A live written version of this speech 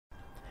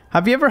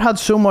Have you ever had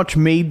so much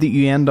mead that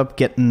you end up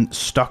getting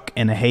stuck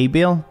in a hay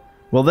bale?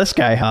 Well, this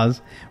guy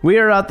has. We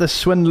are at the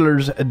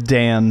Swindlers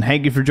Den.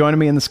 Thank you for joining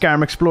me in the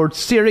Skyrim Explored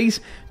series,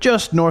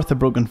 just north of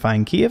Broken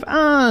Fine Cave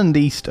and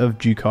east of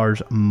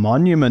Dukar's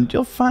Monument.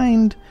 You'll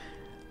find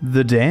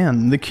the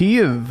Den, the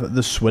cave,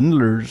 the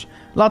Swindlers.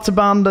 Lots of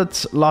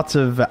bandits, lots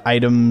of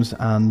items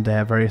and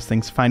various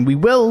things to find. We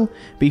will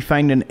be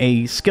finding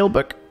a skill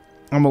book,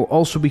 and we'll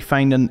also be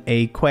finding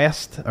a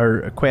quest,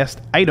 or a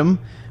quest item,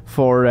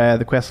 for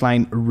the quest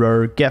line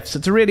Rare Gifts.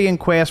 It's a radiant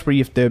quest where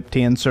you have to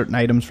obtain certain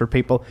items for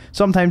people.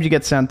 Sometimes you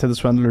get sent to the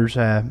Swindler's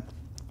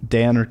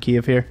den or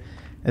cave here.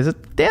 Is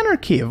it den or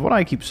cave? What do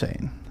I keep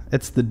saying?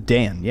 It's the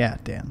den. Yeah,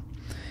 den.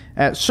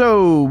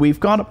 So we've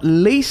got at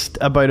least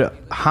about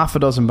half a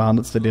dozen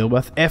bandits to deal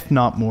with, if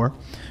not more.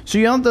 So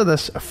you enter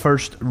this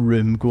first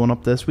room going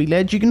up this wee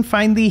ledge. You can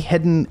find the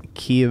hidden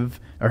cave,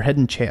 or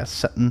hidden chest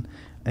sitting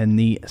in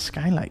the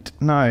skylight.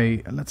 Now,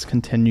 let's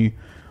continue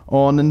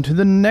on into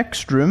the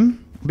next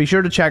room. Be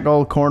sure to check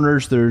all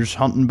corners. There's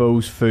hunting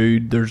bows,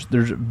 food. There's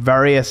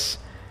various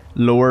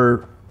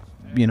lower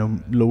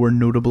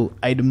notable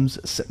items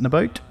sitting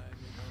about.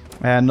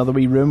 Another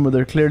wee room where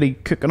they're clearly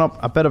cooking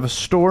up a bit of a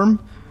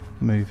storm.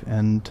 Move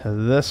into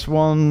this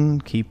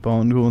one. Keep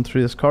on going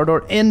through this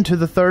corridor into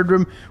the third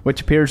room,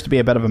 which appears to be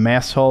a bit of a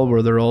mess hall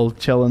where they're all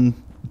chilling,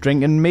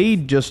 drinking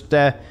mead, just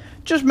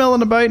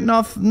milling about.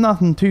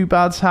 Nothing too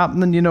bad's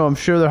happening. You know, I'm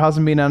sure there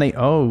hasn't been any.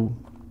 Oh.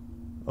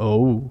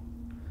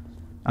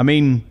 I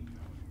mean,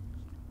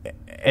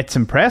 it's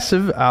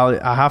impressive,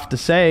 I have to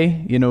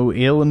say. You know,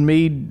 ale and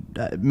mead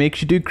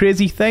makes you do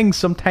crazy things.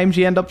 Sometimes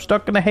you end up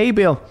stuck in a hay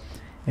bale.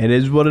 It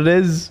is what it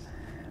is.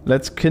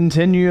 Let's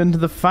continue into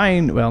the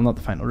not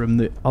the final room,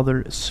 the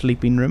other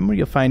sleeping room, where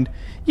you'll find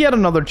yet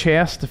another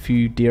chest, a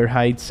few deer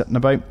hides sitting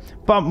about.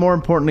 But more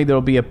importantly,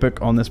 there'll be a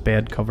book on this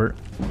bed cover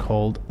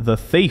called The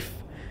Thief.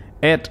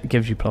 It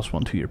gives you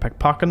 +1 to your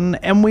pickpocketing,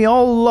 and we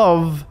all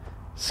love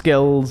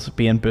skills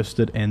being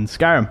boosted in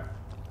Skyrim.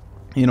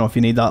 You know, if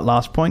you need that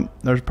last point,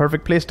 there's a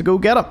perfect place to go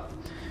get it.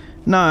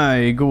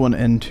 Now, going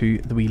into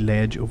the wee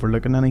ledge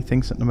overlooking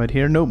anything sitting about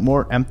here. No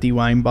more empty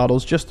wine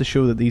bottles, just to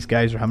show that these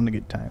guys are having a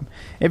good time.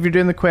 If you're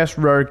doing the quest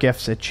Rare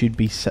Gifts, it should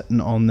be sitting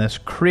on this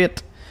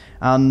crate.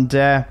 And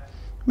you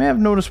may have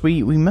noticed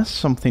we missed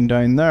something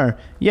down there.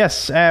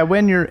 Yes,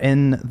 when you're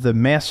in the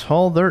mess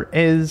hall, there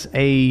is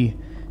a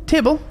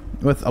table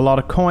with a lot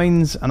of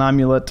coins, an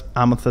amulet,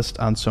 amethyst,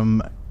 and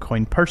some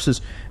coin purses.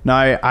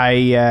 Now,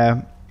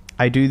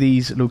 I do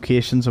these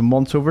locations in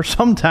once over.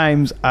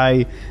 Sometimes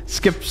I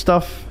skip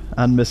stuff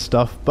and miss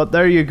stuff, but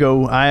there you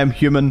go. I am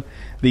human.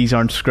 These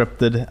aren't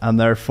scripted, and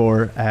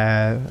therefore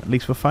at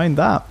least we'll find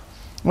that.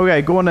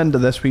 Okay, going into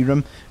this wee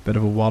room, bit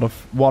of a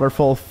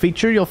waterfall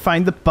feature. You'll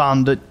find the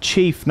bandit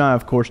chief. Now,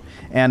 of course,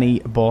 any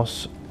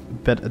boss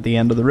bit at the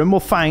end of the room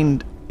will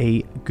find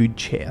a good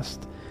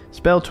chest.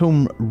 Spell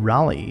tome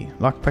rally,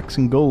 lockpicks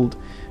and gold,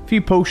 a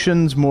few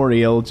potions, more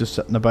ale just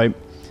sitting about.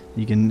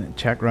 You can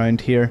check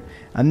around here,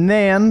 and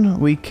then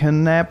we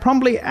can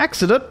promptly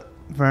exit it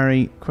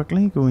very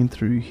quickly, going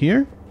through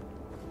here.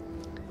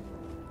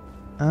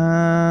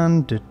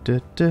 And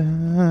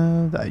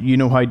you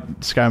know how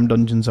Skyrim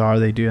dungeons are,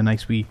 they do a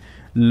nice wee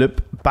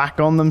loop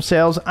back on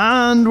themselves,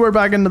 and we're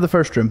back into the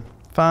first room.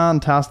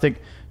 Fantastic.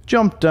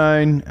 Jump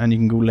down and you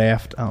can go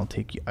left and I'll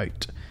take you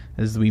out.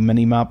 This is the wee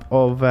mini map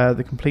of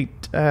the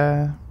complete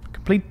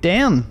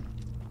den.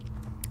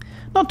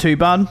 Not too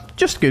bad,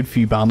 just a good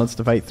few bandits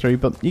to fight through,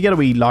 but you get a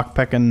wee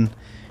lockpick and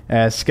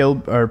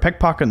skill, or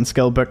pickpocket and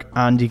skill book,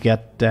 and you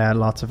get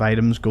lots of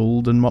items,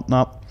 gold and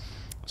whatnot.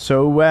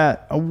 So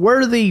a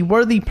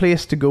worthy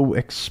place to go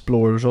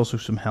explore. There's also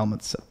some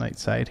helmets sitting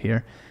outside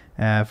here,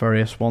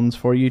 various ones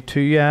for you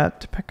to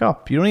pick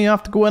up. You don't even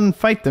have to go in and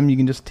fight them. You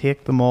can just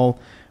take them all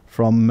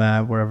from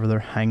wherever they're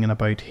hanging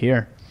about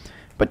here.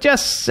 But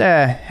yes,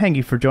 thank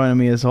you for joining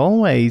me as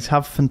always.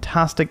 Have a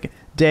fantastic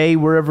day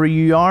wherever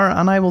you are,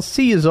 and I will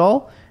see you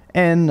all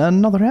in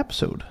another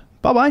episode.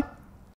 Bye bye.